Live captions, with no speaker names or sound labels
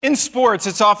In sports,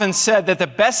 it's often said that the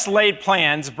best laid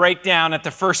plans break down at the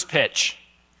first pitch,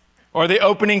 or the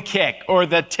opening kick, or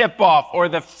the tip-off, or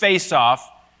the face-off.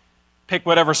 Pick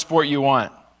whatever sport you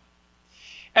want.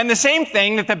 And the same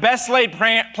thing that the best laid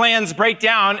plans break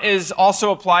down is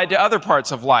also applied to other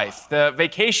parts of life. The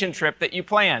vacation trip that you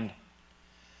planned,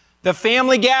 the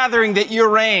family gathering that you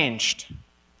arranged,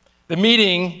 the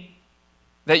meeting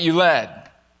that you led.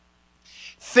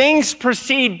 Things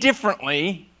proceed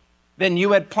differently than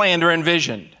you had planned or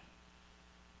envisioned.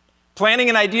 Planning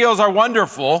and ideals are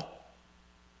wonderful.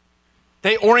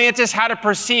 They orient us how to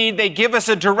proceed. They give us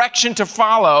a direction to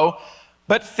follow.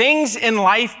 But things in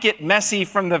life get messy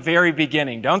from the very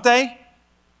beginning, don't they?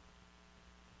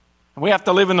 We have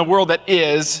to live in the world that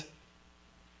is,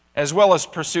 as well as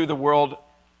pursue the world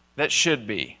that should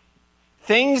be.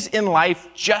 Things in life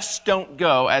just don't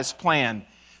go as planned.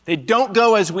 They don't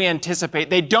go as we anticipate.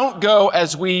 They don't go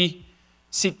as we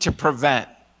seek to prevent.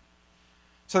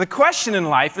 So the question in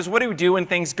life is, what do we do when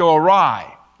things go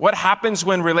awry? What happens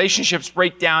when relationships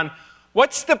break down?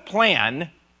 What's the plan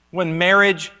when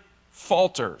marriage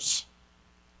falters?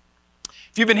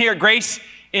 If you've been here at Grace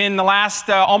in the last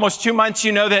almost 2 months,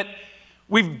 you know that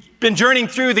we've been journeying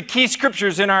through the key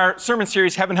scriptures in our sermon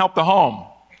series, Heaven Help the Home.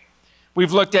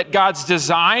 We've looked at God's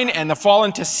design and the fall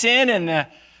into sin and the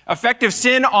effect of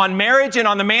sin on marriage and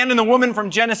on the man and the woman from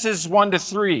Genesis 1 to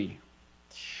 3.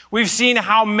 We've seen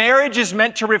how marriage is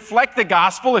meant to reflect the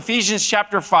gospel, Ephesians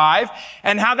chapter 5,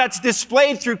 and how that's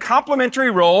displayed through complementary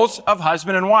roles of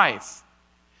husband and wife.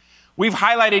 We've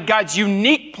highlighted God's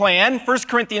unique plan, 1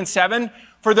 Corinthians 7,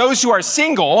 for those who are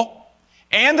single,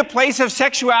 and the place of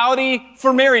sexuality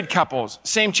for married couples,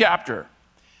 same chapter.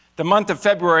 The month of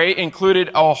February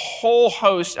included a whole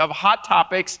host of hot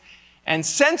topics and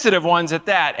sensitive ones at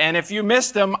that. And if you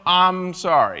missed them, I'm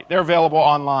sorry. They're available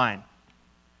online.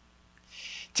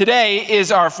 Today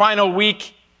is our final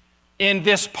week in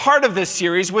this part of this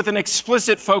series with an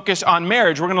explicit focus on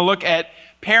marriage. We're going to look at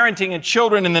parenting and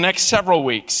children in the next several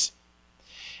weeks.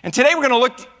 And today we're going to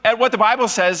look at what the Bible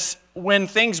says when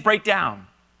things break down,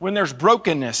 when there's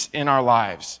brokenness in our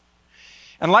lives.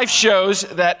 And life shows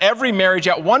that every marriage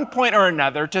at one point or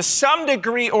another, to some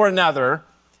degree or another,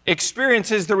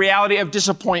 experiences the reality of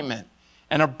disappointment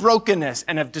and of brokenness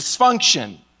and of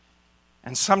dysfunction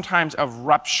and sometimes of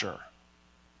rupture.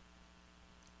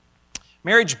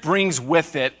 Marriage brings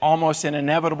with it almost an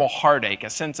inevitable heartache, a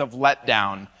sense of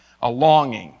letdown, a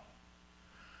longing.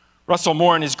 Russell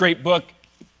Moore, in his great book,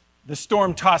 The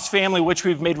Storm-Tossed Family, which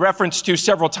we've made reference to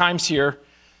several times here,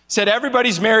 said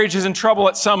everybody's marriage is in trouble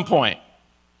at some point.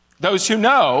 Those who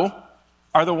know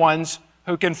are the ones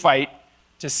who can fight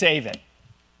to save it.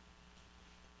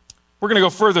 We're going to go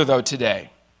further, though,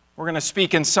 today. We're going to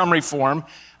speak in summary form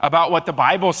about what the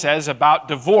Bible says about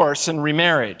divorce and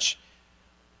remarriage.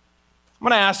 I'm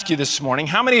going to ask you this morning,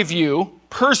 how many of you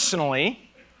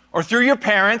personally, or through your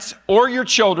parents or your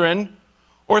children,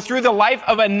 or through the life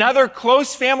of another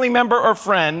close family member or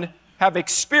friend, have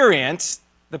experienced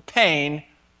the pain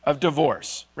of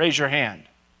divorce? Raise your hand.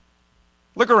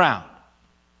 Look around.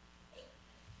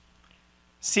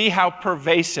 See how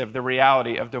pervasive the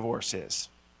reality of divorce is.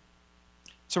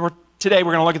 So today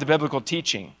we're going to look at the biblical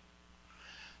teaching.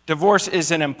 Divorce is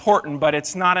an important, but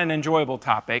it's not an enjoyable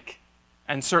topic,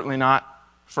 and certainly not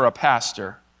for a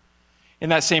pastor. In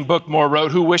that same book, Moore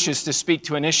wrote, "Who wishes to speak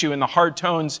to an issue in the hard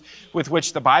tones with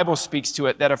which the Bible speaks to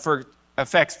it that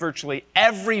affects virtually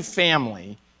every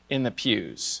family in the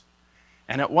pews?"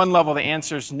 And at one level, the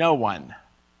answer is no one.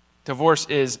 Divorce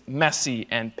is messy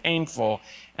and painful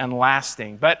and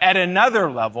lasting. But at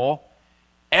another level,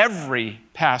 every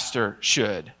pastor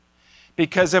should.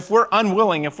 Because if we're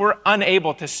unwilling, if we're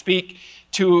unable to speak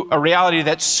to a reality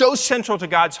that's so central to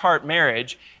God's heart,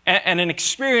 marriage, and an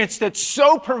experience that's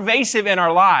so pervasive in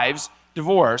our lives,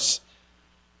 divorce,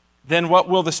 then what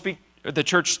will the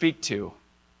church speak to?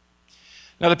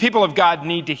 Now, the people of God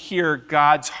need to hear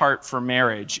God's heart for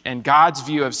marriage and God's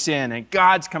view of sin and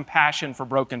God's compassion for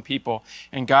broken people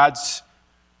and God's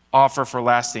offer for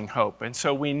lasting hope. And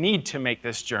so we need to make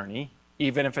this journey,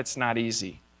 even if it's not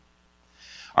easy.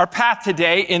 Our path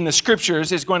today in the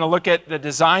scriptures is going to look at the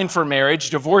design for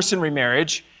marriage, divorce and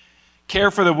remarriage, care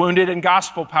for the wounded, and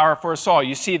gospel power for us all.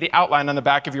 You see the outline on the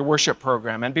back of your worship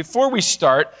program. And before we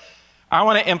start, I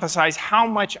want to emphasize how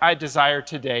much I desire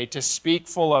today to speak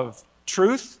full of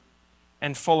truth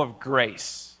and full of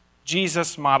grace.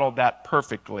 Jesus modeled that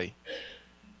perfectly.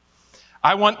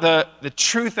 I want the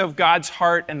truth of God's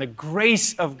heart and the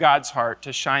grace of God's heart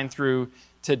to shine through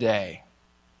today.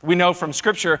 We know from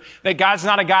Scripture that God's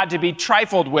not a God to be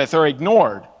trifled with or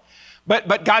ignored.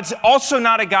 But God's also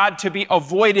not a God to be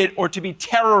avoided or to be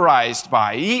terrorized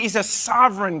by. He's a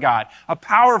sovereign God, a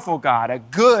powerful God, a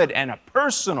good and a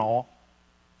personal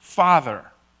Father.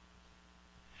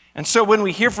 And so when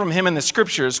we hear from him in the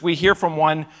scriptures, we hear from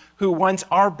one who wants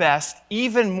our best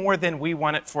even more than we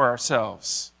want it for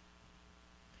ourselves.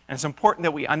 And it's important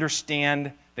that we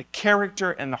understand the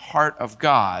character and the heart of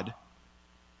God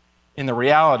in the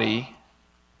reality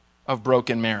of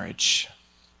broken marriage.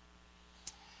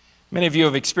 Many of you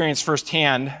have experienced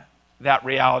firsthand that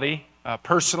reality,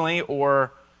 personally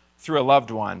or through a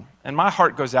loved one. And my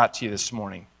heart goes out to you this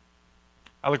morning.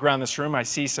 I look around this room, I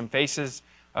see some faces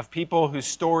of people whose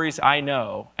stories I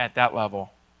know at that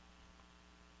level.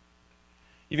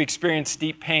 You've experienced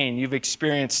deep pain. You've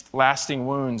experienced lasting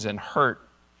wounds and hurt.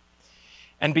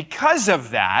 And because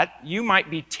of that, you might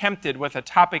be tempted with a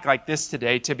topic like this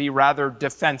today to be rather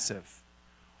defensive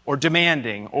or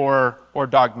demanding or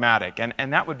dogmatic.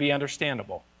 And that would be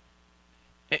understandable.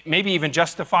 It may be even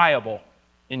justifiable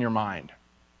in your mind.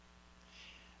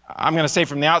 I'm going to say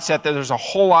from the outset that there's a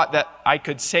whole lot that I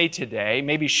could say today,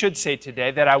 maybe should say today,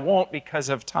 that I won't because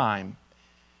of time,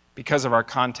 because of our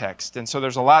context. And so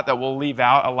there's a lot that we'll leave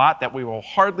out, a lot that we will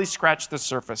hardly scratch the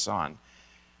surface on.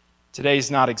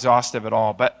 Today's not exhaustive at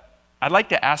all, but I'd like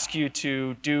to ask you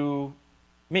to do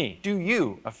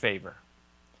you a favor.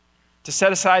 To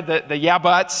set aside the yeah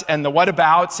buts and the what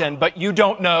abouts and but you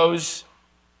don't knows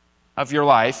of your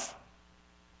life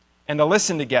and to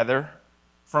listen together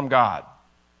from God.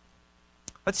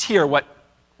 Let's hear what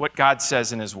God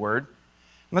says in his word.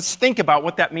 Let's think about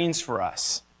what that means for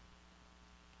us,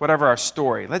 whatever our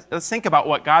story. Let's think about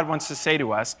what God wants to say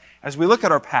to us as we look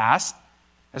at our past,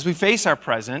 as we face our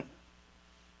present,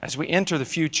 as we enter the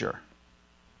future.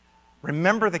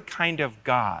 Remember the kind of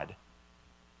God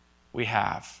we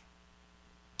have.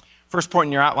 First point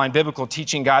in your outline, biblical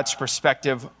teaching, God's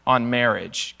perspective on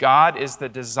marriage. God is the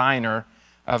designer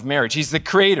of marriage. He's the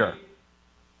creator.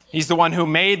 He's the one who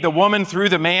made the woman through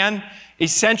the man,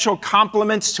 essential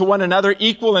complements to one another,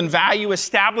 equal in value,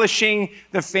 establishing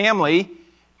the family,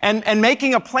 and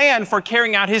making a plan for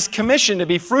carrying out his commission to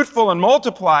be fruitful and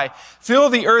multiply, fill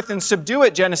the earth and subdue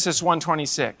it, Genesis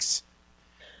 1:26.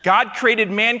 God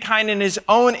created mankind in his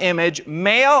own image,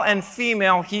 male and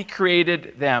female, he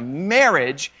created them.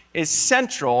 Marriage is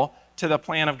central to the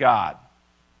plan of God.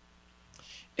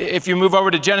 If you move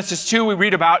over to Genesis 2, we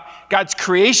read about God's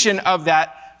creation of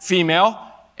that female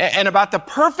and about the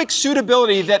perfect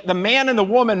suitability that the man and the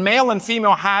woman, male and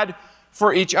female, had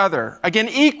for each other. Again,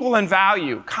 equal in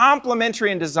value,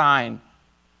 complementary in design,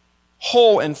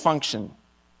 whole in function.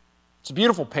 It's a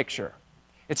beautiful picture.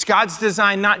 It's God's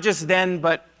design not just then,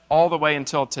 but all the way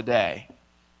until today.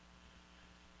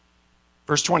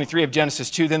 Verse 23 of Genesis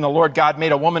 2, then the Lord God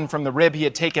made a woman from the rib he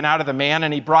had taken out of the man,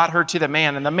 and he brought her to the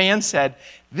man. And the man said,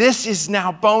 this is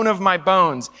now bone of my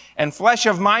bones and flesh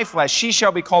of my flesh. She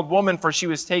shall be called woman, for she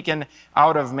was taken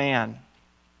out of man.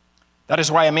 That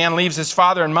is why a man leaves his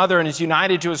father and mother and is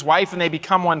united to his wife, and they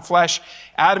become one flesh.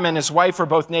 Adam and his wife were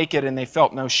both naked, and they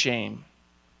felt no shame.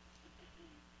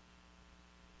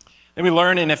 Then we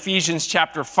learn in Ephesians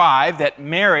chapter 5 that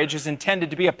marriage is intended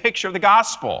to be a picture of the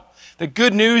gospel, the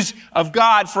good news of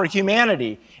God for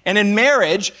humanity. And in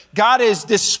marriage, God is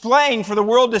displaying for the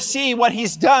world to see what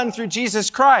he's done through Jesus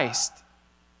Christ.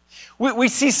 We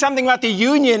see something about the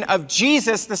union of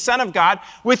Jesus, the Son of God,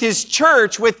 with his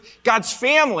church, with God's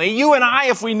family, you and I,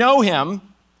 if we know him,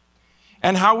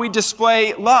 and how we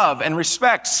display love and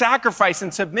respect, sacrifice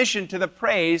and submission to the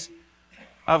praise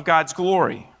of God's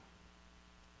glory.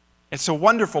 It's a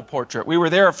wonderful portrait. We were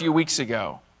there a few weeks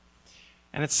ago.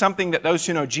 And it's something that those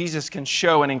who know Jesus can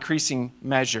show in increasing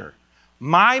measure.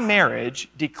 My marriage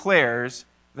declares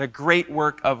the great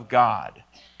work of God.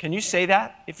 Can you say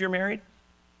that if you're married?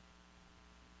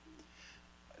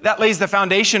 That lays the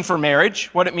foundation for marriage,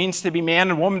 what it means to be man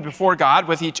and woman before God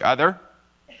with each other.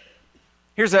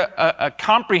 Here's a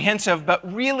comprehensive but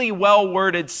really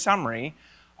well-worded summary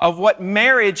of what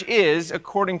marriage is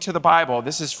according to the Bible.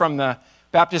 This is from the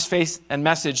Baptist Faith and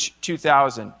Message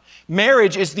 2000.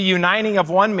 Marriage is the uniting of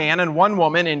one man and one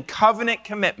woman in covenant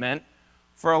commitment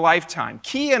for a lifetime.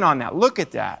 Key in on that. Look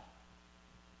at that.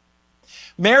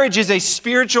 Marriage is a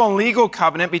spiritual and legal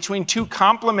covenant between two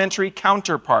complementary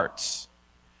counterparts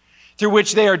through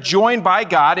which they are joined by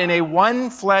God in a one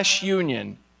flesh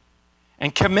union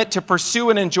and commit to pursue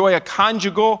and enjoy a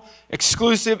conjugal,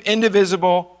 exclusive,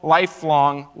 indivisible,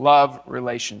 lifelong love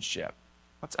relationship.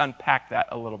 Let's unpack that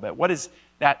a little bit. What does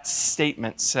that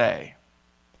statement say?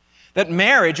 That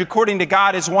marriage, according to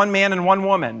God, is one man and one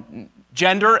woman.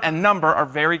 Gender and number are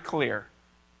very clear.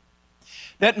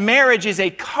 That marriage is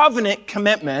a covenant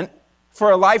commitment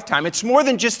for a lifetime. It's more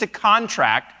than just a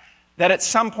contract that at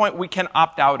some point we can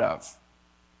opt out of.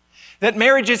 That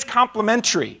marriage is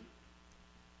complementary.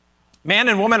 Man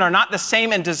and woman are not the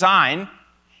same in design,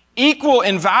 equal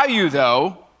in value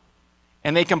though,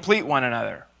 and they complete one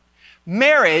another.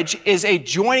 Marriage is a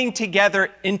joining together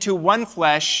into one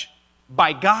flesh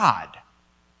by God.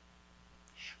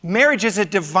 Marriage is a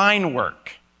divine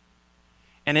work,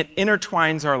 and it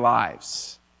intertwines our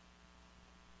lives.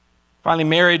 Finally,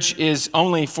 marriage is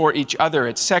only for each other.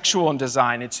 It's sexual in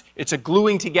design. It's a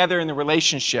gluing together in the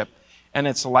relationship, and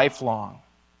it's lifelong.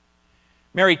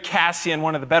 Mary Cassian,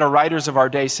 one of the better writers of our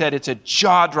day, said it's a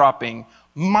jaw-dropping,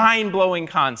 mind-blowing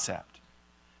concept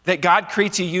that God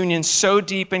creates a union so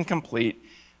deep and complete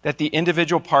that the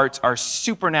individual parts are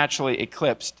supernaturally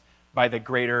eclipsed by the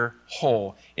greater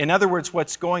whole. In other words,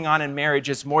 what's going on in marriage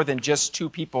is more than just two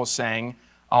people saying,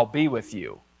 "I'll be with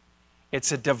you."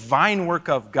 It's a divine work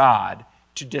of God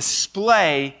to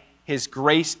display His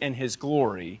grace and His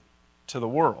glory to the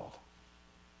world.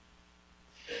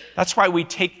 That's why we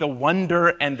take the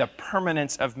wonder and the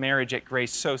permanence of marriage at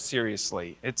Grace so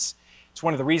seriously. It's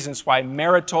one of the reasons why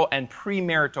marital and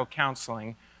premarital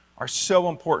counseling are so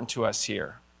important to us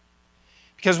here.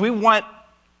 Because we want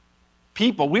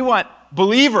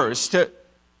believers to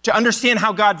understand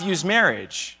how God views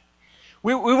marriage.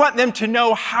 We want them to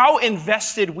know how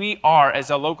invested we are as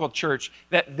a local church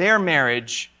that their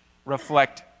marriage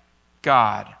reflect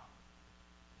God.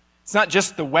 It's not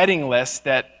just the wedding list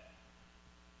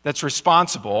that's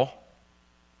responsible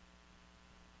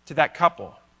to that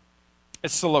couple.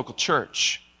 It's the local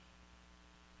church.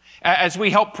 As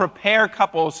we help prepare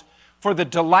couples for the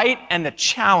delight and the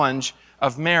challenge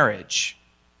of marriage.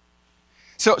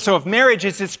 So if marriage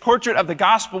is this portrait of the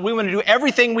gospel, we want to do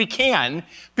everything we can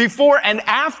before and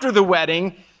after the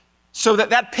wedding so that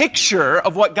that picture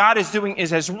of what God is doing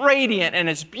is as radiant and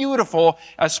as beautiful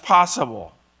as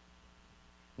possible.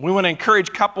 We want to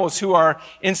encourage couples who are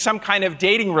in some kind of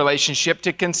dating relationship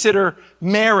to consider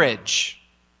marriage.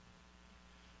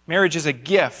 Marriage is a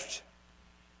gift,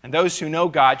 and those who know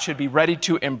God should be ready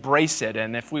to embrace it.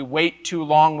 And if we wait too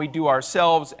long, we do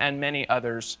ourselves and many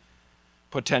others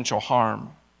potential harm.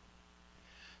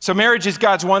 So marriage is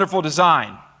God's wonderful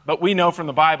design, but we know from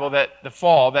the Bible that the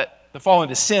fall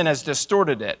into sin has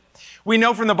distorted it. We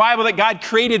know from the Bible that God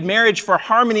created marriage for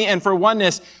harmony and for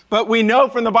oneness, but we know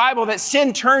from the Bible that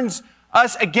sin turns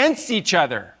us against each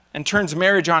other and turns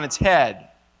marriage on its head.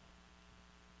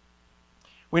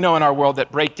 We know in our world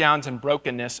that breakdowns and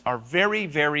brokenness are very,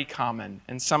 very common,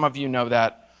 and some of you know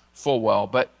that full well,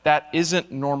 but that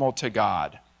isn't normal to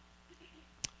God.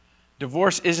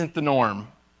 Divorce isn't the norm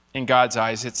in God's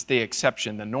eyes, it's the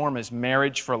exception. The norm is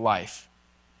marriage for life.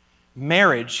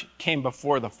 Marriage came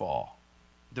before the fall.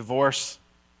 Divorce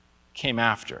came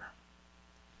after.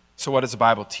 So what does the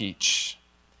Bible teach?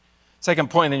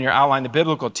 Second point in your outline, the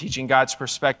biblical teaching, God's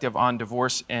perspective on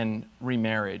divorce and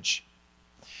remarriage.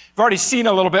 We've already seen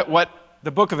a little bit what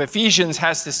the book of Ephesians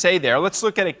has to say there. Let's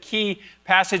look at a key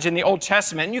passage in the Old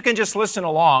Testament, and you can just listen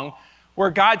along, where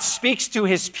God speaks to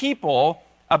His people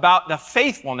about the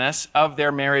faithfulness of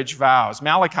their marriage vows.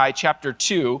 Malachi chapter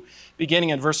 2, beginning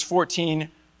in verse 14,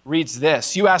 reads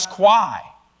this. You ask why?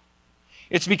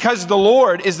 It's because the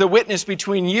Lord is the witness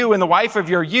between you and the wife of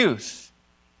your youth.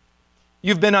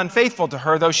 You've been unfaithful to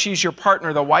her, though she's your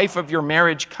partner, the wife of your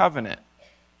marriage covenant.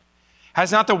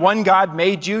 Has not the one God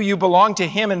made you? You belong to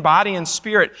Him in body and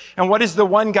spirit. And what does the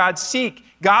one God seek?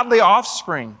 Godly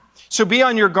offspring. So be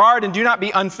on your guard and do not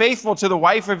be unfaithful to the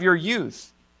wife of your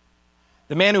youth.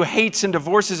 The man who hates and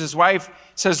divorces his wife,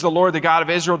 says the Lord, the God of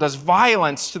Israel, does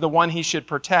violence to the one he should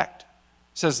protect,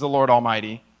 says the Lord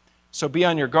Almighty. So be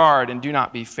on your guard and do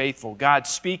not be faithful. God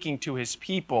speaking to His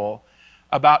people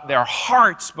about their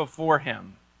hearts before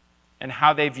Him and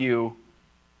how they view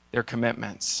their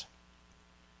commitments.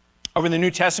 Over in the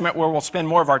New Testament, where we'll spend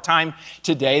more of our time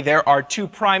today, there are two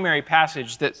primary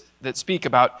passages that speak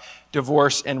about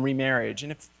divorce and remarriage.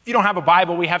 And if you don't have a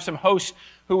Bible, we have some hosts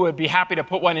who would be happy to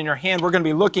put one in your hand. We're going to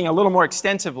be looking a little more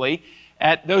extensively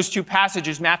at those two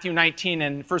passages, Matthew 19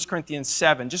 and 1 Corinthians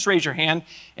 7. Just raise your hand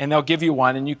and they'll give you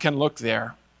one and you can look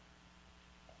there.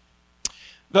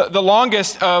 The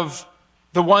longest of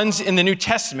the ones in the New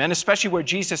Testament, especially where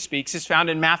Jesus speaks, is found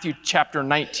in Matthew chapter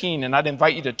 19, and I'd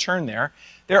invite you to turn there.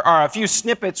 There are a few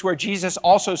snippets where Jesus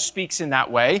also speaks in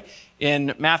that way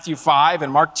in Matthew 5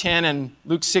 and Mark 10 and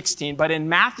Luke 16, but in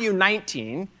Matthew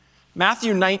 19,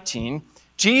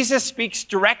 Jesus speaks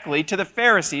directly to the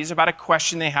Pharisees about a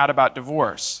question they had about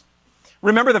divorce.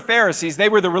 Remember the Pharisees, they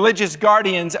were the religious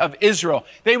guardians of Israel.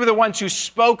 They were the ones who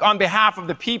spoke on behalf of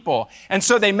the people. And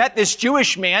so they met this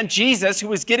Jewish man, Jesus, who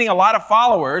was getting a lot of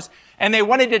followers, and they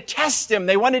wanted to test him.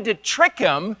 They wanted to trick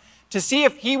him to see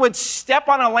if he would step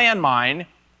on a landmine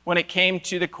when it came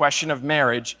to the question of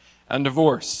marriage and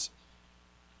divorce.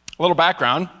 A little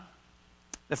background.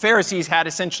 The Pharisees had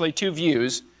essentially two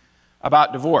views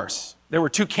about divorce. There were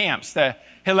two camps, the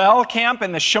Hillel camp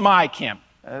and the Shammai camp.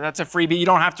 That's a freebie. You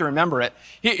don't have to remember it.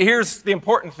 Here's the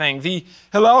important thing. The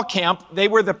Hillel camp, they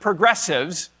were the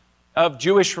progressives of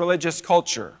Jewish religious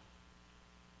culture.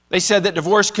 They said that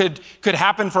divorce could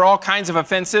happen for all kinds of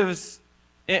offenses,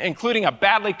 including a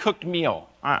badly cooked meal.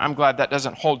 I'm glad that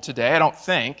doesn't hold today, I don't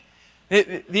think.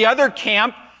 The other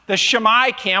camp, the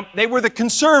Shammai camp, they were the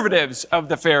conservatives of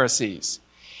the Pharisees.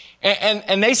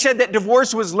 And they said that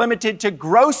divorce was limited to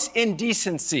gross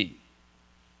indecency,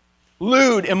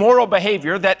 lewd, immoral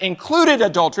behavior that included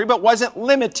adultery but wasn't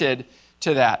limited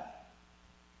to that.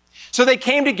 So they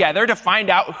came together to find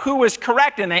out who was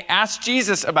correct, and they asked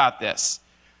Jesus about this.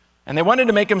 And they wanted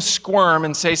to make him squirm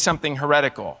and say something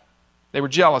heretical. They were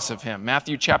jealous of him.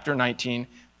 Matthew chapter 19,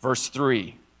 verse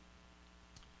 3.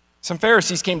 Some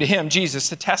Pharisees came to him, Jesus,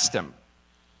 to test him.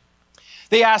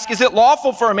 They asked, is it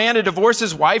lawful for a man to divorce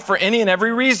his wife for any and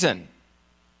every reason?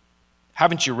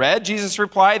 Haven't you read, Jesus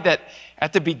replied, that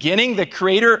at the beginning the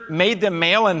Creator made them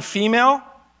male and female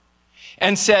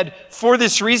and said, for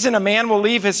this reason a man will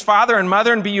leave his father and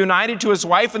mother and be united to his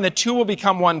wife, and the two will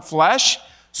become one flesh.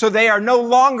 So they are no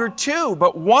longer two,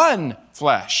 but one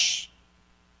flesh.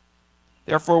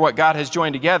 Therefore, what God has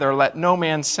joined together, let no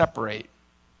man separate.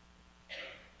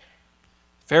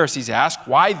 Pharisees asked,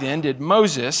 why then did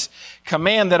Moses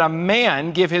command that a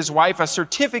man give his wife a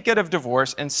certificate of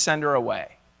divorce and send her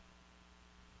away?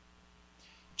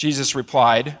 Jesus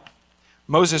replied,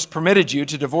 Moses permitted you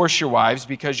to divorce your wives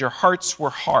because your hearts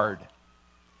were hard,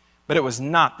 but it was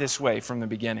not this way from the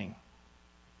beginning.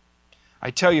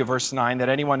 I tell you, verse 9, that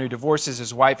anyone who divorces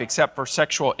his wife except for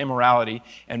sexual immorality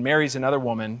and marries another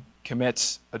woman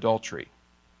commits adultery.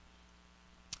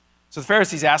 So the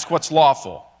Pharisees ask, what's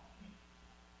lawful?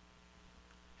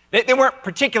 They weren't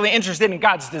particularly interested in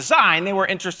God's design. They were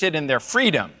interested in their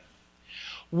freedom.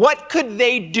 What could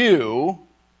they do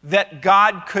that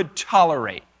God could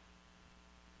tolerate?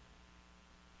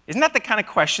 Isn't that the kind of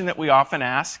question that we often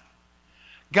ask?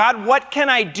 God, what can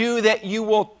I do that you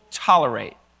will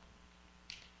tolerate?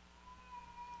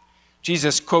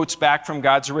 Jesus quotes back from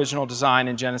God's original design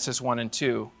in Genesis 1 and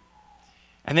 2.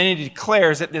 And then he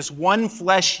declares that this one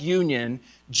flesh union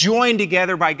joined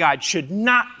together by God should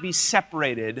not be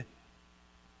separated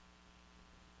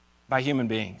by human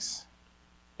beings.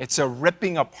 It's a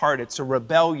ripping apart. It's a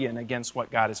rebellion against what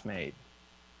God has made.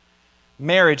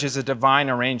 Marriage is a divine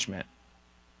arrangement.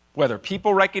 Whether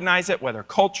people recognize it, whether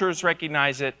cultures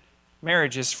recognize it,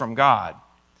 marriage is from God.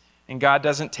 And God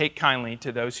doesn't take kindly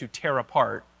to those who tear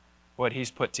apart what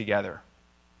he's put together.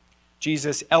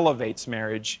 Jesus elevates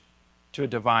marriage to a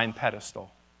divine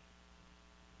pedestal.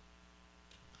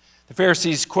 The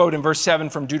Pharisees quote in verse 7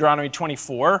 from Deuteronomy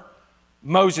 24,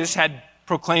 Moses had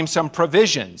proclaimed some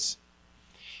provisions.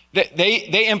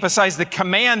 They emphasize the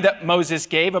command that Moses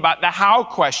gave about the how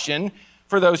question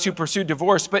for those who pursue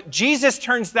divorce, but Jesus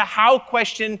turns the how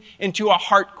question into a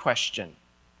heart question.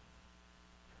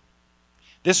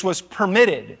 This was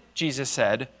permitted, Jesus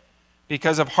said,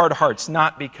 because of hard hearts,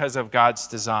 not because of God's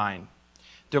design.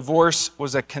 Divorce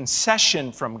was a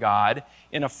concession from God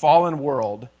in a fallen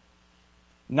world,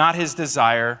 not his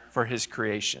desire for his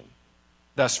creation.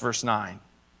 Thus, verse 9.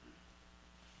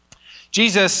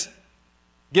 Jesus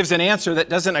gives an answer that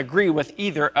doesn't agree with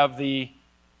either of the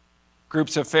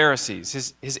groups of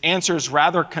Pharisees. His answer is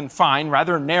rather confined,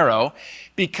 rather narrow,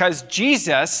 because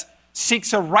Jesus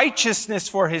seeks a righteousness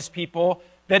for his people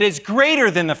that is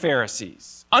greater than the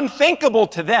Pharisees. Unthinkable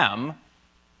to them,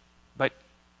 but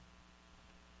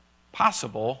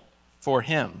possible for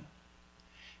him.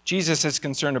 Jesus is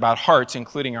concerned about hearts,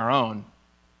 including our own.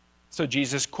 So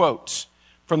Jesus quotes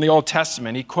from the Old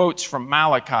Testament. He quotes from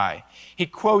Malachi. He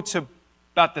quotes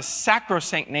about the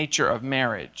sacrosanct nature of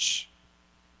marriage.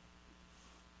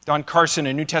 Don Carson,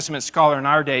 a New Testament scholar in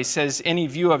our day, says any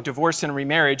view of divorce and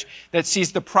remarriage that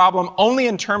sees the problem only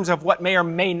in terms of what may or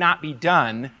may not be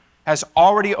done has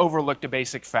already overlooked a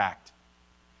basic fact.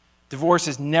 Divorce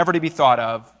is never to be thought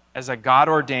of as a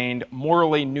God-ordained,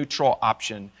 morally neutral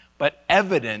option, but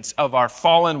evidence of our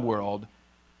fallen world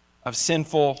of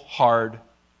sinful, hard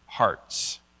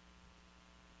hearts.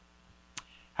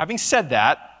 Having said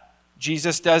that,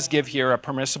 Jesus does give here a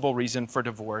permissible reason for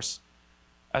divorce.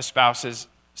 A spouse's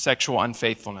sexual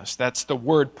unfaithfulness. That's the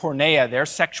word porneia there,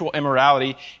 sexual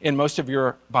immorality in most of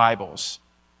your Bibles.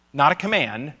 Not a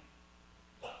command,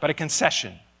 but a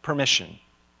concession, permission.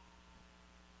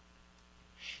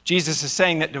 Jesus is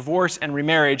saying that divorce and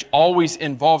remarriage always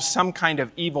involve some kind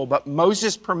of evil, but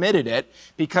Moses permitted it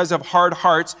because of hard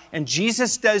hearts, and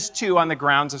Jesus does too on the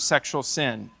grounds of sexual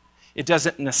sin. It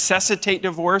doesn't necessitate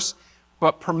divorce,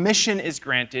 but permission is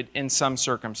granted in some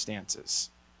circumstances.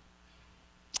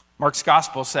 Mark's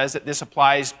gospel says that this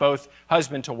applies both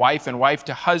husband to wife and wife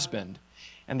to husband,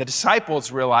 and the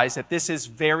disciples realize that this is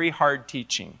very hard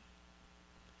teaching.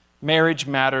 Marriage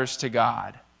matters to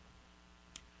God.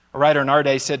 A writer in our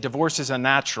day said divorce is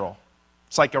unnatural.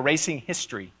 It's like erasing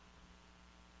history.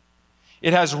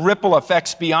 It has ripple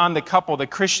effects beyond the couple. The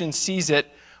Christian sees it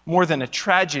more than a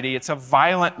tragedy. It's a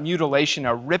violent mutilation,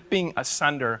 a ripping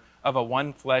asunder of a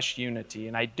one-flesh unity.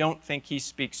 And I don't think he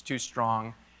speaks too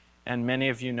strong, and many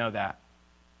of you know that.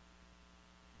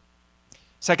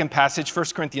 Second passage, 1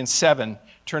 Corinthians 7.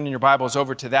 Turn in your Bibles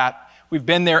over to that. We've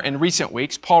been there in recent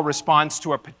weeks. Paul responds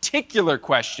to a particular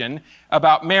question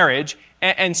about marriage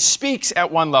and speaks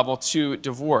at one level to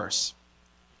divorce.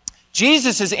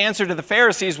 Jesus' answer to the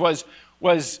Pharisees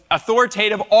was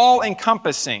authoritative,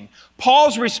 all-encompassing.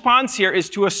 Paul's response here is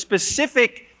to a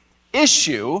specific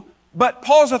issue, but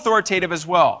Paul's authoritative as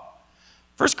well.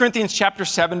 1 Corinthians chapter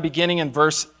 7, beginning in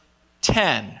verse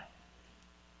 10.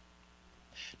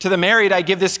 To the married I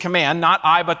give this command, not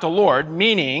I but the Lord,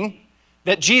 meaning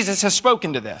that Jesus has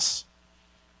spoken to this.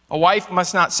 A wife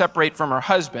must not separate from her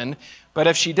husband, but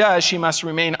if she does, she must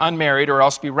remain unmarried or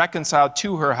else be reconciled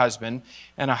to her husband,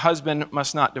 and a husband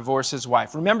must not divorce his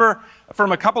wife. Remember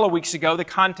from a couple of weeks ago, the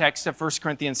context of 1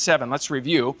 Corinthians 7. Let's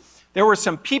review. There were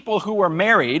some people who were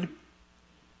married,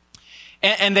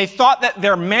 and they thought that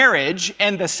their marriage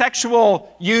and the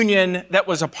sexual union that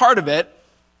was a part of it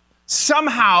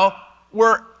somehow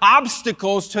were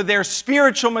obstacles to their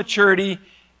spiritual maturity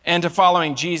and to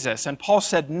following Jesus. And Paul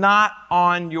said, not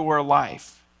on your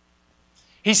life.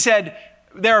 He said,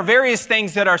 there are various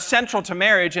things that are central to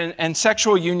marriage, and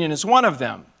sexual union is one of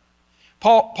them.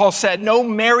 Paul said, no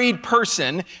married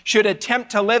person should attempt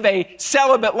to live a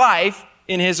celibate life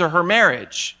in his or her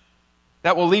marriage.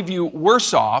 That will leave you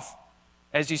worse off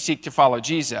as you seek to follow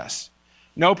Jesus.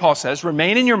 No, Paul says,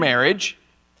 remain in your marriage,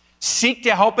 seek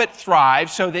to help it thrive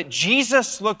so that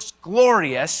Jesus looks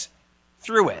glorious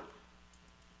through it.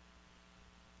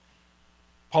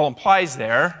 Paul implies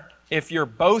there, if you're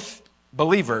both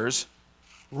believers,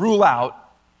 rule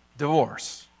out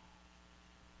divorce.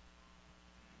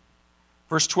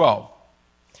 Verse 12.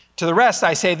 To the rest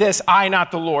I say this, I,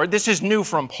 not the Lord. This is new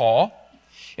from Paul.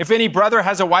 If any brother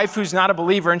has a wife who's not a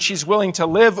believer and she's willing to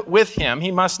live with him,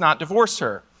 he must not divorce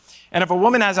her. And if a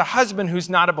woman has a husband who's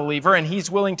not a believer and he's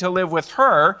willing to live with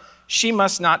her, she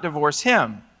must not divorce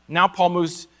him. Now Paul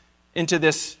moves into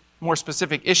this more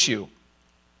specific issue.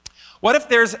 What if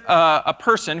there's a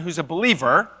person who's a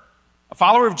believer, a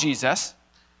follower of Jesus,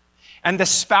 and the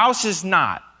spouse is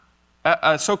not,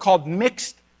 a so-called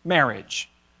mixed marriage?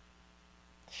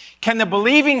 Can the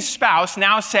believing spouse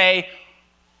now say,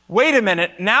 wait a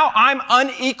minute, now I'm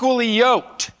unequally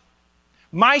yoked.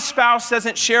 My spouse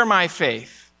doesn't share my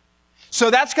faith.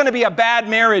 So that's going to be a bad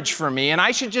marriage for me, and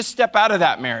I should just step out of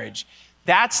that marriage.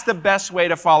 That's the best way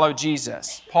to follow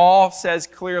Jesus. Paul says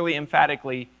clearly,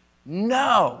 emphatically,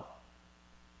 no.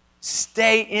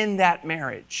 Stay in that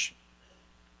marriage.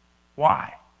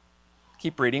 Why?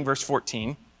 Keep reading, verse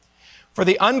 14. For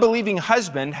the unbelieving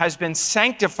husband has been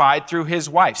sanctified through his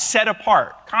wife, set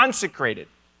apart, consecrated.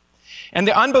 And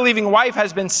the unbelieving wife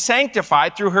has been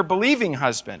sanctified through her believing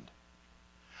husband.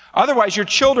 Otherwise, your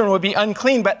children would be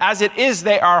unclean, but as it is,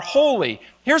 they are holy.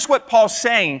 Here's what Paul's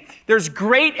saying. There's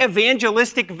great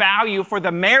evangelistic value for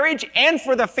the marriage and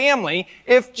for the family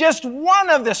if just one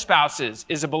of the spouses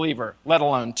is a believer, let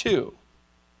alone two.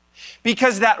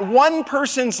 Because that one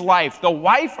person's life, the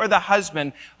wife or the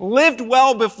husband, lived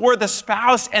well before the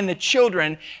spouse and the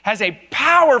children has a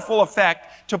powerful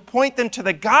effect to point them to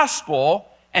the gospel,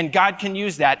 and God can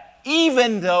use that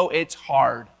even though it's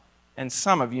hard. And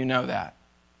some of you know that.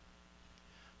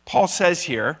 Paul says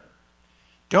here,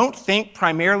 don't think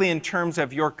primarily in terms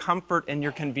of your comfort and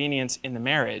your convenience in the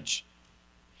marriage.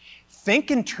 Think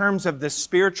in terms of the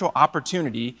spiritual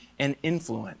opportunity and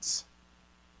influence.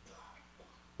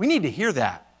 We need to hear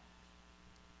that.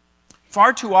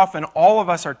 Far too often, all of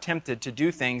us are tempted to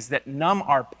do things that numb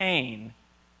our pain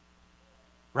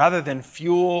rather than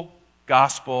fuel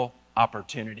gospel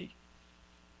opportunity.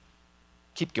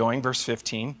 Keep going, verse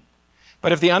 15.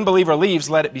 But if the unbeliever leaves,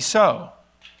 let it be so.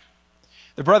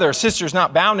 The brother or sister is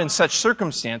not bound in such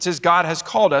circumstances. God has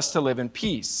called us to live in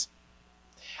peace.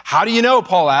 How do you know,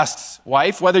 Paul asks,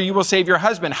 wife, whether you will save your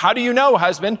husband? How do you know,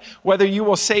 husband, whether you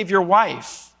will save your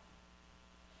wife?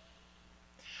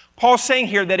 Paul's saying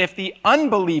here that if the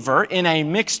unbeliever in a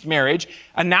mixed marriage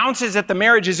announces that the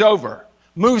marriage is over,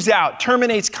 moves out,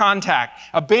 terminates contact,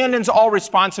 abandons all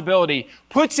responsibility,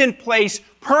 puts in place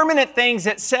permanent things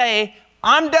that say,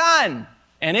 I'm done,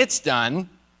 and it's done,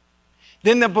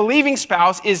 then the believing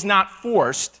spouse is not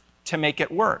forced to make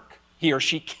it work. He or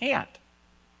she can't.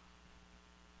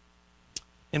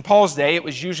 In Paul's day, it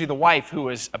was usually the wife who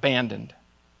was abandoned,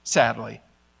 sadly.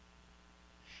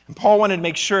 And Paul wanted to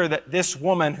make sure that this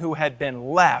woman who had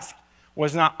been left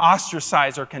was not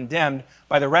ostracized or condemned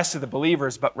by the rest of the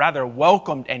believers, but rather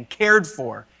welcomed and cared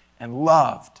for and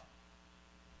loved.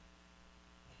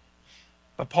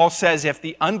 But Paul says if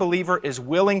the unbeliever is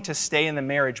willing to stay in the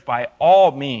marriage, by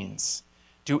all means,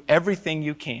 do everything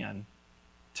you can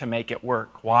to make it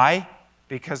work. Why?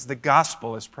 Because the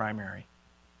gospel is primary.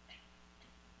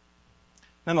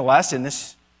 Nonetheless, in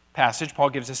this passage, Paul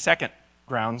gives a second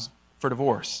grounds for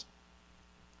divorce.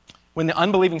 When the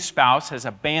unbelieving spouse has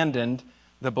abandoned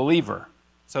the believer.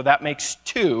 So that makes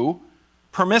two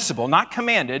permissible, not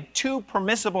commanded, two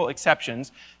permissible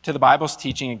exceptions to the Bible's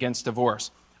teaching against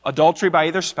divorce. Adultery by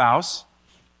either spouse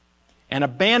and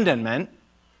abandonment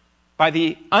by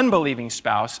the unbelieving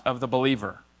spouse of the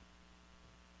believer.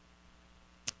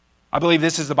 I believe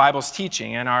this is the Bible's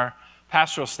teaching, and our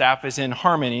pastoral staff is in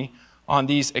harmony on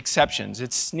these exceptions.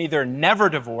 It's neither never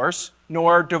divorce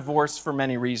nor divorce for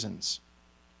many reasons.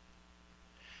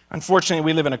 Unfortunately,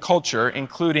 we live in a culture,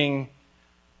 including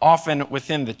often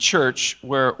within the church,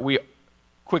 where we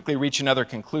quickly reach another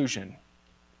conclusion.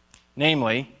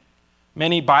 Namely,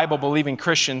 many Bible-believing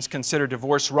Christians consider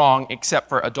divorce wrong except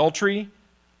for adultery,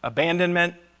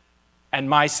 abandonment, and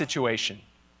my situation.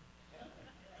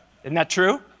 Isn't that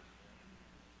true?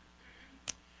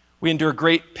 We endure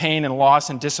great pain and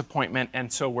loss and disappointment,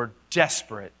 and so we're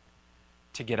desperate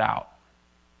to get out.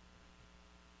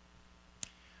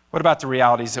 What about the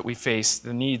realities that we face,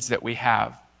 the needs that we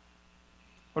have?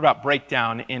 What about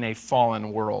breakdown in a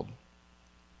fallen world?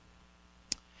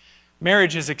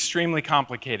 Marriage is extremely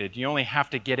complicated. You only have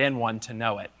to get in one to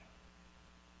know it.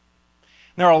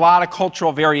 There are a lot of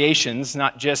cultural variations,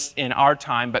 not just in our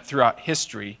time, but throughout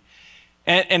history.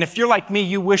 And if you're like me,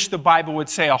 you wish the Bible would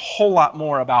say a whole lot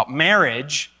more about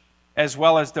marriage as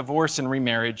well as divorce and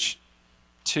remarriage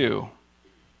too.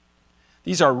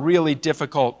 These are really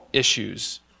difficult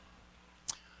issues.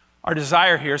 Our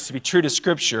desire here is to be true to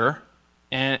Scripture,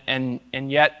 and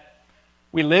yet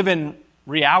we live in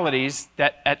realities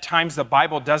that at times the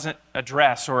Bible doesn't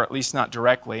address, or at least not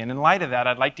directly. And in light of that,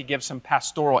 I'd like to give some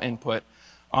pastoral input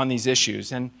on these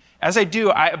issues. And as I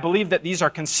do, I believe that these are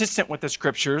consistent with the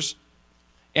Scriptures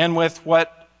and with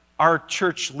what our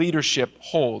church leadership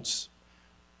holds.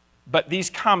 But these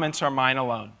comments are mine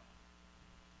alone.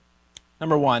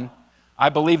 Number one, I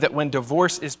believe that when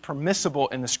divorce is permissible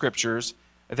in the Scriptures,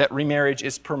 that remarriage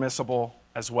is permissible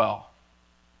as well.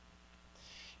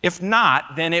 If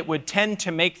not, then it would tend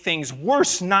to make things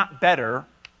worse, not better,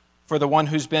 for the one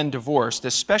who's been divorced,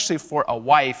 especially for a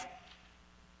wife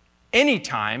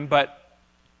anytime, but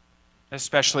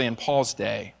especially in Paul's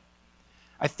day.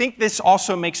 I think this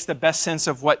also makes the best sense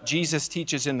of what Jesus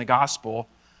teaches in the gospel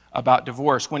about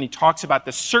divorce when he talks about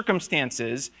the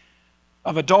circumstances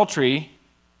of adultery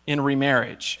in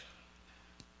remarriage.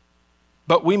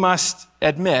 But we must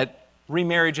admit,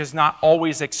 remarriage is not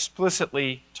always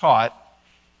explicitly taught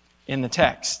in the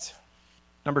text.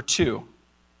 Number two,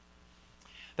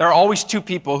 there are always two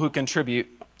people who contribute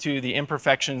to the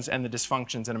imperfections and the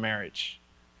dysfunctions in a marriage.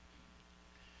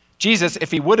 Jesus, if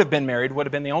he would have been married, would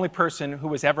have been the only person who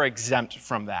was ever exempt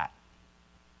from that.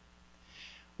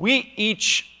 We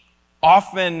each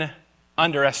often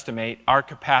underestimate our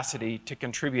capacity to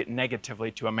contribute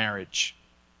negatively to a marriage.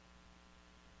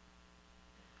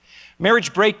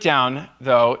 Marriage breakdown,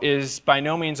 though, is by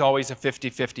no means always a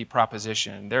 50-50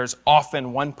 proposition. There's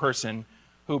often one person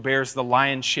who bears the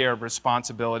lion's share of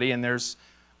responsibility, and there's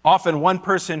often one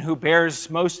person who bears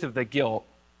most of the guilt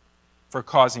for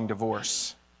causing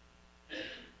divorce.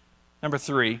 Number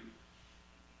three,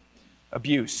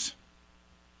 abuse.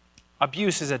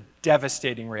 Abuse is a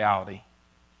devastating reality.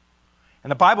 And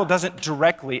the Bible doesn't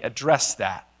directly address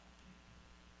that.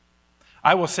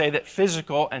 I will say that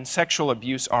physical and sexual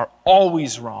abuse are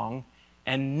always wrong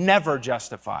and never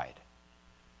justified.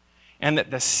 And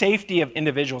that the safety of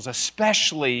individuals,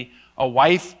 especially a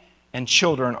wife and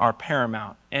children, are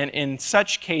paramount. And in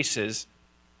such cases,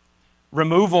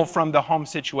 removal from the home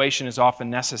situation is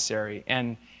often necessary.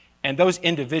 And those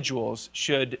individuals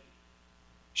should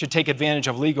should take advantage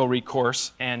of legal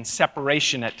recourse and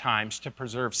separation at times to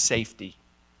preserve safety.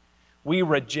 We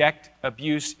reject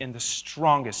abuse in the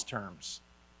strongest terms.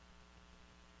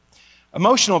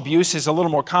 Emotional abuse is a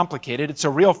little more complicated. It's a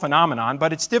real phenomenon,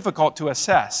 but it's difficult to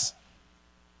assess.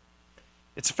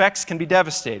 Its effects can be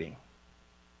devastating.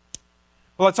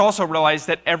 Well, let's also realize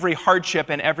that every hardship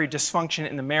and every dysfunction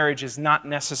in the marriage is not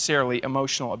necessarily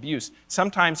emotional abuse.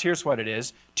 Sometimes, here's what it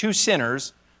is: two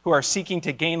sinners who are seeking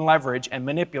to gain leverage and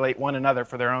manipulate one another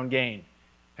for their own gain.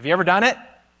 Have you ever done it?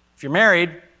 If you're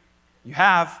married, you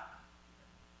have.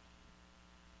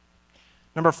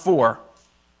 Number 4,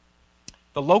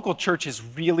 the local church is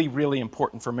really, really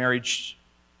important for marriage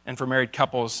and for married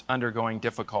couples undergoing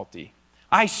difficulty.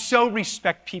 I so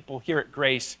respect people here at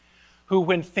Grace who,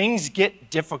 when things get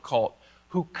difficult,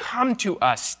 who come to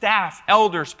us, staff,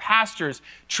 elders, pastors,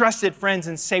 trusted friends,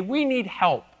 and say, we need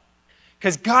help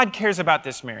because God cares about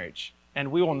this marriage, and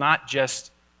we will not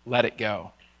just let it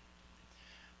go.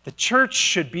 The church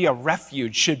should be a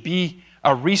refuge, should be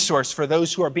a resource for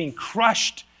those who are being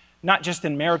crushed, not just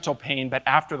in marital pain, but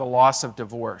after the loss of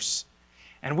divorce.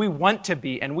 And we want to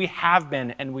be, and we have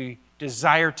been, and we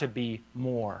desire to be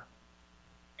more.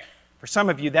 For some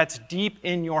of you, that's deep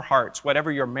in your hearts,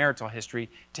 whatever your marital history,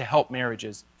 to help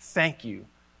marriages. Thank you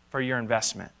for your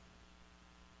investment.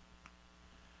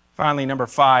 Finally, number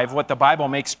 5, what the Bible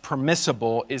makes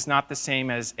permissible is not the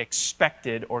same as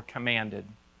expected or commanded.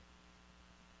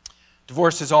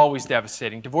 Divorce is always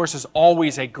devastating. Divorce is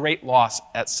always a great loss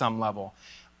at some level.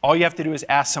 All you have to do is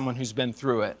ask someone who's been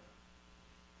through it.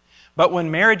 But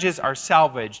when marriages are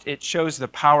salvaged, it shows the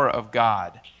power of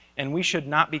God. And we should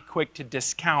not be quick to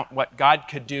discount what God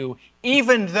could do,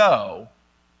 even though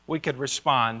we could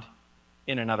respond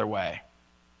in another way.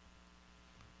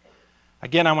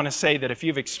 Again, I want to say that if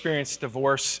you've experienced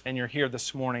divorce and you're here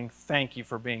this morning, thank you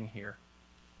for being here.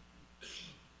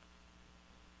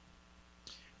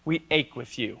 We ache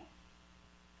with you.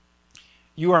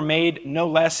 You are made no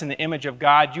less in the image of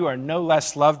God. You are no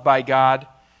less loved by God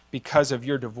because of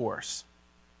your divorce.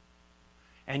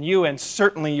 And you, and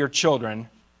certainly your children,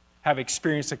 have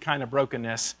experienced a kind of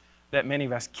brokenness that many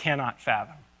of us cannot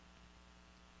fathom.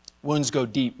 Wounds go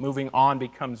deep. Moving on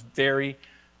becomes very,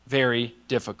 very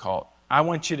difficult. I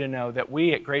want you to know that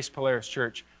we at Grace Polaris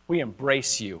Church, we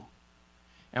embrace you.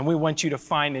 And we want you to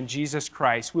find in Jesus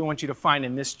Christ, we want you to find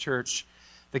in this church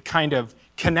the kind of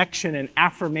connection and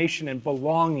affirmation and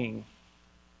belonging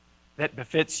that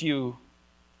befits you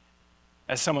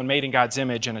as someone made in God's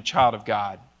image and a child of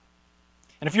God.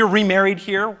 And if you're remarried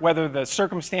here, whether the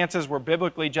circumstances were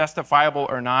biblically justifiable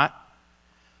or not,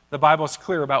 the Bible's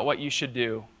clear about what you should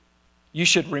do. You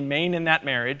should remain in that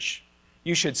marriage.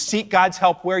 You should seek God's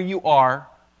help where you are.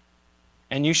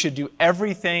 And you should do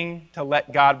everything to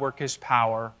let God work His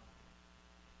power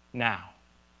now.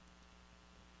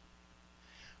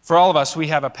 For all of us, we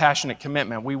have a passionate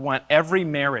commitment. We want every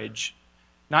marriage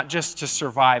not just to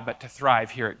survive, but to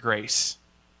thrive here at Grace.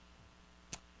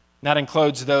 That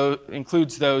includes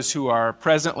those who are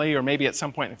presently or maybe at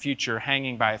some point in the future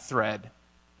hanging by a thread.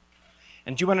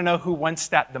 And do you want to know who wants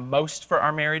that the most for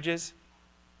our marriages?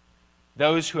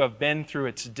 Those who have been through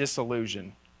its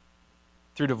disillusion,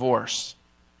 through divorce.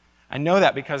 I know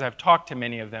that because I've talked to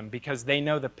many of them, because they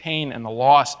know the pain and the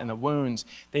loss and the wounds.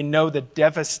 They know the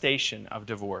devastation of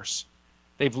divorce.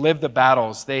 They've lived the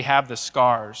battles. They have the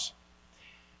scars.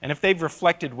 And if they've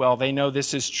reflected well, they know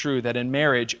this is true, that in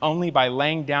marriage, only by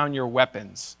laying down your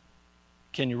weapons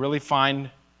can you really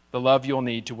find the love you'll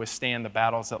need to withstand the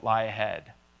battles that lie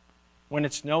ahead. When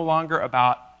it's no longer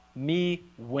about me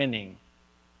winning,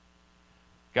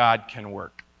 God can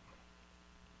work.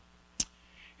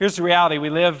 Here's the reality.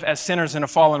 We live as sinners in a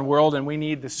fallen world, and we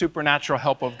need the supernatural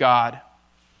help of God.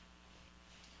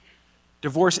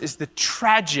 Divorce is the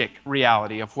tragic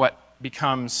reality of what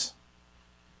becomes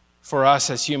for us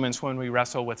as humans when we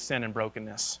wrestle with sin and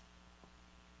brokenness.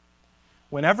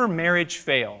 Whenever marriage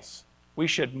fails, we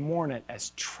should mourn it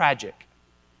as tragic.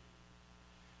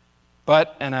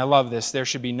 But, and I love this, there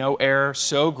should be no error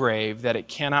so grave that it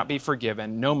cannot be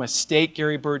forgiven, no mistake,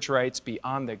 Gary Burge writes,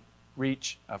 beyond the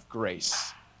reach of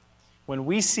grace. When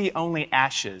we see only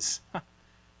ashes,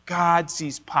 God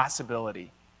sees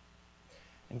possibility.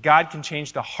 And God can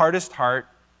change the hardest heart,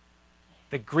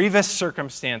 the grievous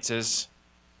circumstances,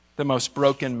 the most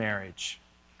broken marriage.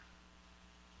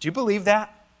 Do you believe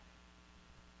that?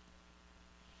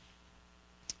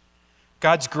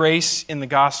 God's grace in the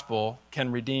gospel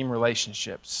can redeem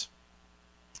relationships.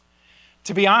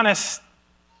 To be honest,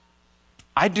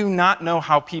 I do not know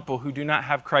how people who do not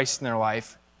have Christ in their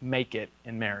life make it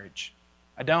in marriage.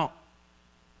 I don't.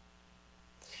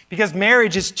 Because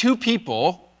marriage is two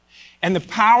people and the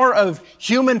power of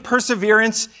human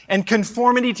perseverance and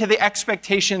conformity to the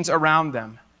expectations around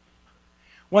them.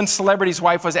 One celebrity's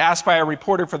wife was asked by a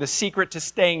reporter for the secret to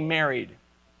staying married.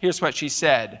 Here's what she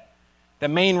said. The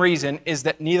main reason is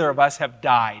that neither of us have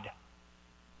died.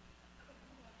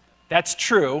 That's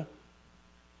true,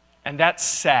 and that's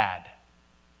sad.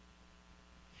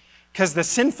 Because the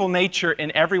sinful nature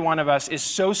in every one of us is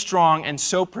so strong and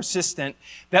so persistent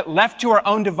that left to our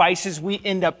own devices, we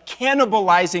end up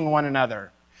cannibalizing one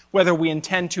another, whether we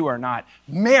intend to or not.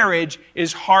 Marriage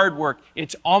is hard work.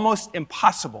 It's almost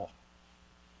impossible.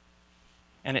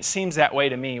 And it seems that way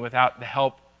to me without the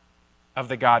help of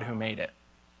the God who made it.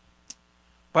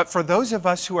 But for those of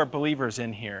us who are believers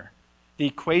in here, the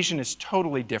equation is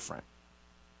totally different.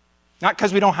 Not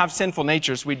because we don't have sinful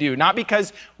natures, we do. Not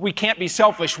because we can't be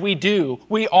selfish, we do.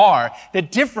 We are. The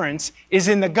difference is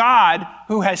in the God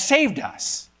who has saved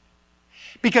us.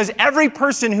 Because every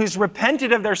person who's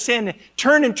repented of their sin,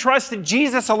 turned and trusted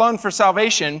Jesus alone for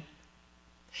salvation,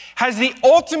 has the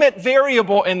ultimate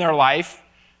variable in their life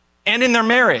and in their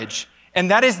marriage.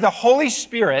 And that is the Holy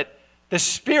Spirit, the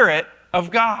Spirit of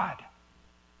God.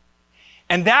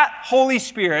 And that Holy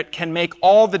Spirit can make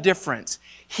all the difference.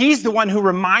 He's the one who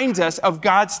reminds us of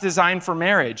God's design for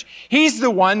marriage. He's the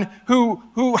one who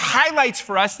highlights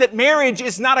for us that marriage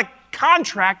is not a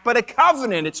contract, but a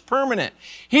covenant. It's permanent.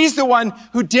 He's the one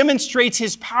who demonstrates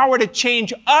his power to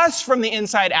change us from the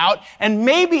inside out, and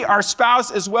maybe our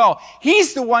spouse as well.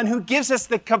 He's the one who gives us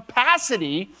the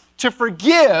capacity to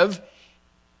forgive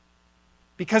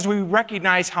because we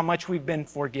recognize how much we've been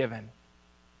forgiven.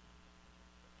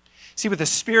 See, with the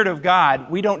Spirit of God,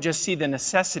 we don't just see the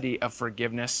necessity of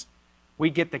forgiveness,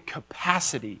 we get the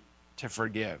capacity to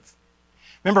forgive.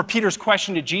 Remember Peter's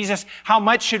question to Jesus, how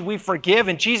much should we forgive?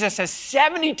 And Jesus says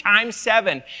 70 times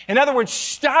 7. In other words,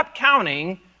 stop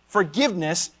counting.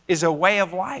 Forgiveness is a way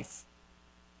of life.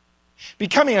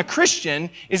 Becoming a Christian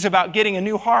is about getting a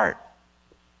new heart,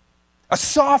 a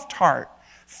soft heart,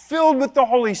 filled with the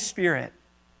Holy Spirit.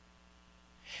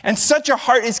 And such a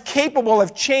heart is capable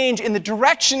of change in the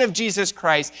direction of Jesus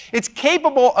Christ. It's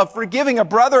capable of forgiving a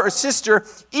brother or sister,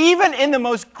 even in the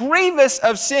most grievous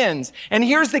of sins. And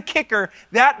here's the kicker,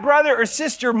 that brother or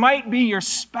sister might be your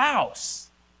spouse.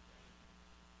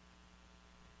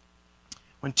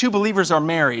 When two believers are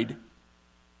married,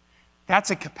 that's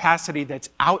a capacity that's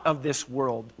out of this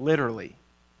world, literally.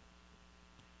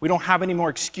 We don't have any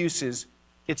more excuses.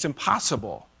 It's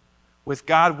impossible. With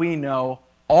God, we know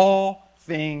all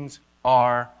things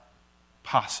are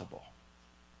possible.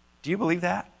 Do you believe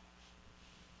that?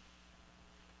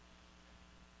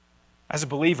 As a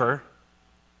believer,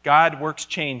 God works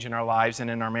change in our lives and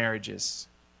in our marriages.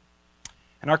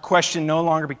 And our question no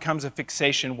longer becomes a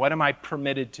fixation, what am I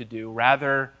permitted to do?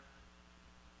 Rather,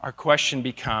 our question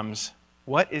becomes,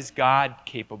 what is God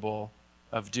capable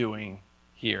of doing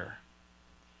here?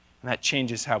 And that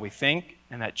changes how we think,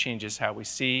 and that changes how we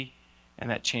see, and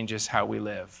that changes how we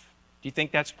live. Do you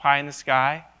think that's pie in the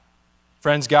sky?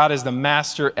 Friends, God is the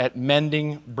master at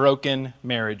mending broken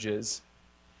marriages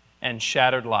and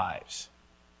shattered lives.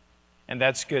 And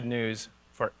that's good news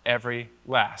for every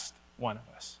last one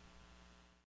of us.